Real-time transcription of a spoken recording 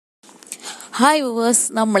Hi viewers,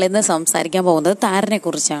 നമ്മൾ ഇന്ന് സംസാരിക്കാൻ പോകുന്നത് താരനെ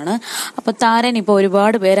കുറിച്ചാണ്. അപ്പോൾ താരൻ ഇപ്പോൾ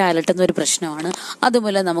ഒരുപാട് പേര് അലട്ടുന്ന ഒരു പ്രശ്നമാണ്.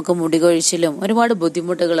 അതുമൂലം നമുക്ക് മുടികൊഴിച്ചിലും ഒരുപാട്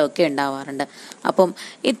ബുദ്ധിമുട്ടുകളും ഒക്കെ ഉണ്ടാവാറുണ്ട്. അപ്പം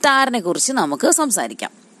ഈ താരനെ കുറിച്ച് നമുക്ക്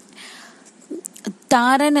സംസാരിക്കാം.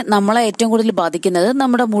 താരൻ നമ്മളെ ഏറ്റവും കൂടുതൽ ബാധിക്കുന്നത്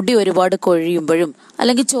നമ്മുടെ മുടി ഒരുപാട് കൊഴിയുമ്പോഴും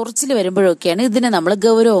അല്ലെങ്കിൽ ചൊറിച്ചിൽ വരുമ്പോഴും ഒക്കെയാണ് ഇതിനെ നമ്മൾ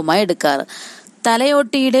ഗൗരവമായി എടുക്കാറ്.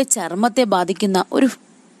 തലയോട്ടിയുടെ ചർമ്മത്തെ ബാധിക്കുന്ന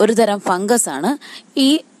ഒരു തരം ഫംഗസ് ആണ് ഈ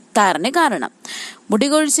താരന് കാരണം.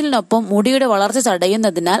 മുടികൊഴിച്ചിലിനൊപ്പം മുടിയുടെ വളർച്ച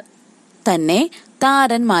തടയുന്നതിനാൽ തന്നെ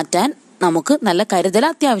താരൻ മാറ്റാൻ നമുക്ക് നല്ല കരുതൽ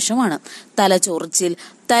അത്യാവശ്യമാണ്. തല ചൊറിച്ചിൽ,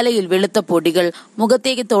 തലയിൽ വെളുത്ത പൊടികൾ,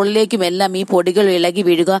 മുഖത്തേക്ക് തോളിലേക്കും എല്ലാം ഈ പൊടികൾ ഇളകി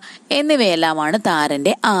വീഴുക എന്നിവയെല്ലാമാണ്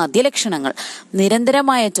താരന്റെ ആദ്യ ലക്ഷണങ്ങൾ.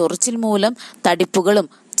 നിരന്തരമായ ചൊറിച്ചിൽ മൂലം തടിപ്പുകളും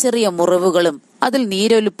ചെറിയ മുറിവുകളും അതിൽ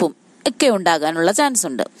നീരൊലിപ്പും ഒക്കെ ഉണ്ടാകാനുള്ള ചാൻസ്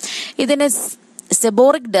ഉണ്ട്. ഇതിനെ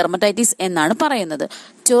സെബോറിക് ഡെർമറ്റൈറ്റിസ് എന്നാണ് പറയുന്നത്.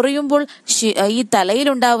 ചൊറിയുമ്പോൾ ഈ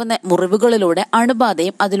തലയിലുണ്ടാവുന്ന മുറിവുകളിലൂടെ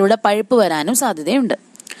അണുബാധയും അതിലൂടെ പഴുപ്പ് വരാനും സാധ്യതയുണ്ട്.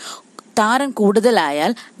 താരൻ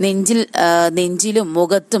കൂടുതലായാൽ നെഞ്ചിലും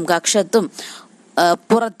മുഖത്തും കക്ഷത്തും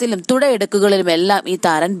പുറത്തിലും തുടയിടുക്കുകളിലും എല്ലാം ഈ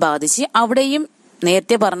താരൻ ബാധിച്ച് അവിടെയും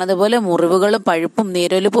നേരത്തെ പറഞ്ഞതുപോലെ മുറിവുകളും പഴുപ്പും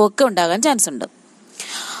നീരൊലിപ്പും ഒക്കെ ഉണ്ടാകാൻ ചാൻസ് ഉണ്ട്.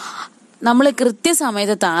 നമ്മൾ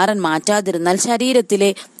കൃത്യസമയത്ത് താരൻ മാറ്റാതിരുന്നാൽ ശരീരത്തിലെ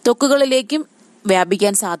ത്വക്കുകളിലേക്കും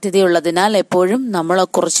വ്യാപിക്കാൻ സാധ്യതയുള്ളതിനാൽ എപ്പോഴും നമ്മൾ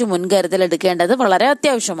കുറച്ച് മുൻകരുതൽ എടുക്കേണ്ടത് വളരെ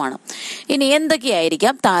അത്യാവശ്യമാണ്. ഇനി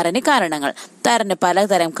എന്തൊക്കെയായിരിക്കാം താരന് കാരണങ്ങൾ? താരന്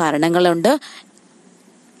പലതരം കാരണങ്ങളുണ്ട്.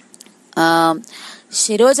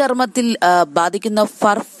 ശിരോചർമ്മത്തിൽ ബാധിക്കുന്ന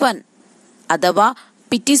ഫർഫൻ അഥവാ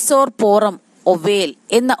പിറ്റിസോർ പോറം ഒവേൽ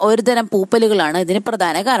എന്ന ഒരുതരം പൂപ്പലുകളാണ് ഇതിന്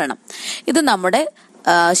പ്രധാന കാരണം. ഇത് നമ്മുടെ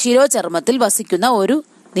ശിരോചർമ്മത്തിൽ വസിക്കുന്ന ഒരു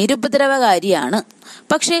നിരുപദ്രവകാരിയാണ്.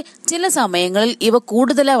 പക്ഷെ ചില സമയങ്ങളിൽ ഇവ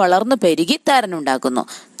കൂടുതലായി വളർന്നു പെരുകി താരൻ ഉണ്ടാക്കുന്നു.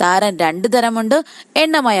 താരൻ രണ്ടു തരമുണ്ട്: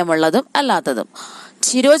 എണ്ണമയമുള്ളതും അല്ലാത്തതും.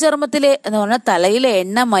 ശിരോചർമ്മത്തിലെ എന്ന് പറഞ്ഞാൽ തലയിലെ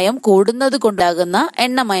എണ്ണമയം കൂടുന്നത് കൊണ്ടാകുന്ന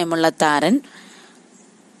എണ്ണമയമുള്ള താരൻ.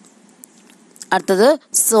 അടുത്തത്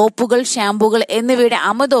സോപ്പുകൾ, ഷാമ്പുകൾ എന്നിവയുടെ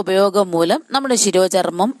അമിത ഉപയോഗം മൂലം നമ്മുടെ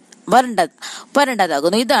ശിരോചർമ്മം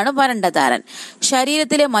വരണ്ടതാകുന്നു. ഇതാണ് വരണ്ട താരൻ.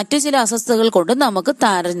 ശരീരത്തിലെ മറ്റു ചില അസ്വസ്ഥതകൾ കൊണ്ട് നമുക്ക്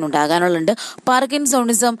താരൻ ഉണ്ടാകാനുണ്ട്.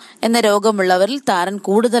 പാർക്കിൻസോണിസം എന്ന രോഗമുള്ളവരിൽ താരൻ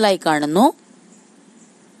കൂടുതലായി കാണുന്നു.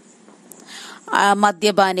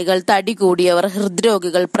 മദ്യപാനികൾ, തടി കൂടിയവർ,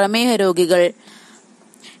 ഹൃദ്രോഗികൾ, പ്രമേഹ രോഗികൾ,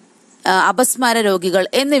 അപസ്മാര രോഗികൾ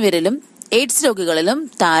എന്നിവരിലും എയ്ഡ്സ് രോഗികളിലും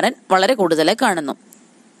താരൻ വളരെ കൂടുതലായി കാണുന്നു.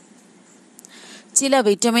 ചില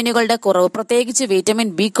വിറ്റമിനുകളുടെ കുറവ്, പ്രത്യേകിച്ച് vitamin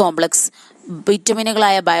B complex,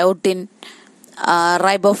 വിറ്റമിനുകളായ biotin,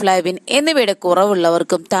 riboflavin എന്നിവയുടെ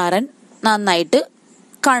കുറവുള്ളവർക്കും താരൻ നന്നായിട്ട്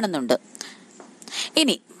കാണുന്നുണ്ട്.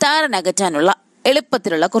 ഇനി താരൻ അകറ്റാനുള്ള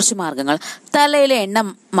എളുപ്പത്തിലുള്ള കുറച്ച് മാർഗങ്ങൾ. തലയിലെ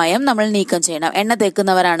എണ്ണമയം നമ്മൾ നീക്കം ചെയ്യണം. എണ്ണ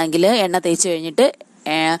തേക്കുന്നവരാണെങ്കിൽ എണ്ണ തേച്ച് കഴിഞ്ഞിട്ട്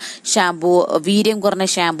ഷാമ്പൂ, വീര്യം കുറഞ്ഞ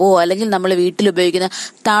ഷാമ്പൂ അല്ലെങ്കിൽ നമ്മൾ വീട്ടിൽ ഉപയോഗിക്കുന്ന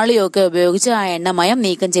താളിയോ ഒക്കെ ഉപയോഗിച്ച് ആ എണ്ണമയം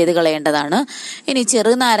നീക്കം ചെയ്ത് കളയേണ്ടതാണ്. ഇനി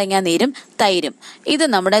ചെറുനാരങ്ങ നീരും തൈരും ഇത്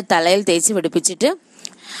നമ്മുടെ തലയിൽ തേച്ച് പിടിപ്പിച്ചിട്ട്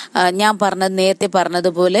ഞാൻ നേരത്തെ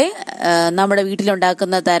പറഞ്ഞതുപോലെ നമ്മുടെ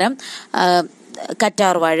വീട്ടിലുണ്ടാക്കുന്ന തരം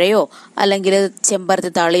കറ്റാർ വാഴയോ അല്ലെങ്കിൽ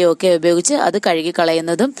ചെമ്പരത്തി താളിയോ ഒക്കെ ഉപയോഗിച്ച് അത് കഴുകി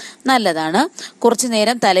കളയുന്നതും നല്ലതാണ്. കുറച്ചു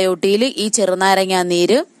നേരം തലയോട്ടിയിൽ ഈ ചെറുനാരങ്ങ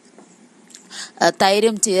നീര്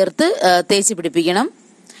തൈരും ചേർത്ത് തേച്ച് പിടിപ്പിക്കണം.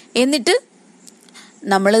 എന്നിട്ട്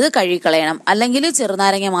നമ്മളിത് കഴുകിക്കളയണം. അല്ലെങ്കിൽ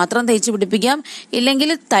ചെറുനാരങ്ങ മാത്രം തേച്ച് പിടിപ്പിക്കാം, ഇല്ലെങ്കിൽ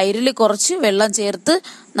തൈരിൽ കുറച്ച് വെള്ളം ചേർത്ത്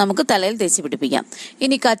നമുക്ക് തലയിൽ തേച്ച് പിടിപ്പിക്കാം.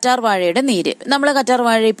 ഇനി കറ്റാർ വാഴയുടെ നീര്. നമ്മൾ കറ്റാർ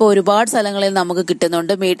വാഴ ഇപ്പോൾ ഒരുപാട് സ്ഥലങ്ങളിൽ നമുക്ക്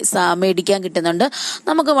കിട്ടുന്നുണ്ട്, മേടിക്കാൻ കിട്ടുന്നുണ്ട്,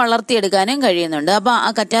 നമുക്ക് വളർത്തിയെടുക്കാനും കഴിയുന്നുണ്ട്. അപ്പൊ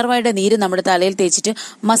ആ കറ്റാർ വാഴയുടെ നീര് നമ്മുടെ തലയിൽ തേച്ചിട്ട്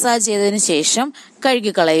മസാജ് ചെയ്തതിന് ശേഷം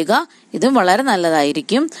കഴുകിക്കളയുക. ഇതും വളരെ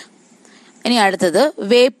നല്ലതായിരിക്കും. ഇനി അടുത്തത്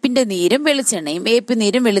വേപ്പിന്റെ നീരും വെളിച്ചെണ്ണയും. വേപ്പ്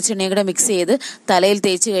നീരും വെളിച്ചെണ്ണയും കൂടെ മിക്സ് ചെയ്ത് തലയിൽ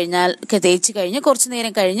തേച്ച് കഴിഞ്ഞ് കുറച്ചു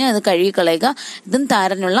നേരം കഴിഞ്ഞ് അത് കഴുകിക്കളയുക. ഇതും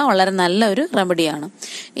താരനുള്ള വളരെ നല്ല ഒരു റെമഡിയാണ്.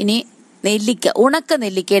 ഇനി ഉണക്ക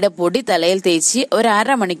നെല്ലിക്കയുടെ പൊടി തലയിൽ തേച്ച് ഒരു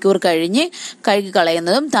അരമണിക്കൂർ കഴിഞ്ഞ്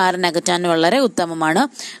കഴുകിക്കളയുന്നതും താരൻ അകറ്റാൻ വളരെ ഉത്തമമാണ്.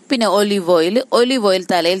 പിന്നെ ഒലിവ് ഓയിൽ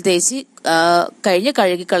തലയിൽ തേച്ച് കഴിഞ്ഞ്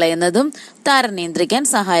കഴുകിക്കളയുന്നതും താരൻ നിയന്ത്രിക്കാൻ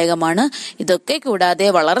സഹായകമാണ്. ഇതൊക്കെ കൂടാതെ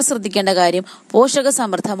വളരെ ശ്രദ്ധിക്കേണ്ട കാര്യം, പോഷക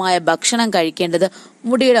സമൃദ്ധമായ ഭക്ഷണം കഴിക്കേണ്ടത്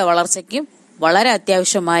മുടിയുടെ വളർച്ചയ്ക്കും വളരെ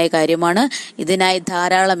അത്യാവശ്യമായ കാര്യമാണ്. ഇതിനായി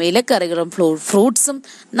ധാരാളം ഇലക്കറികളും ഫ്രൂട്ട്സും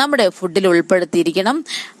നമ്മുടെ ഫുഡിൽ ഉൾപ്പെടുത്തിയിരിക്കണം.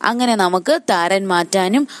 അങ്ങനെ നമുക്ക് താരൻ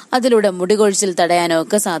മാറ്റാനും അതിലൂടെ മുടി കൊഴിച്ചിൽ തടയാനും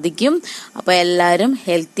ഒക്കെ സാധിക്കും. അപ്പൊ എല്ലാവരും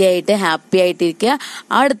ഹെൽത്തി ആയിട്ട് ഹാപ്പി ആയിട്ടിരിക്കുക.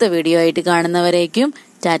 അടുത്ത വീഡിയോ ആയിട്ട് കാണുന്നവരേക്കും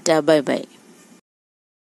ടാറ്റ, ബൈ ബൈ.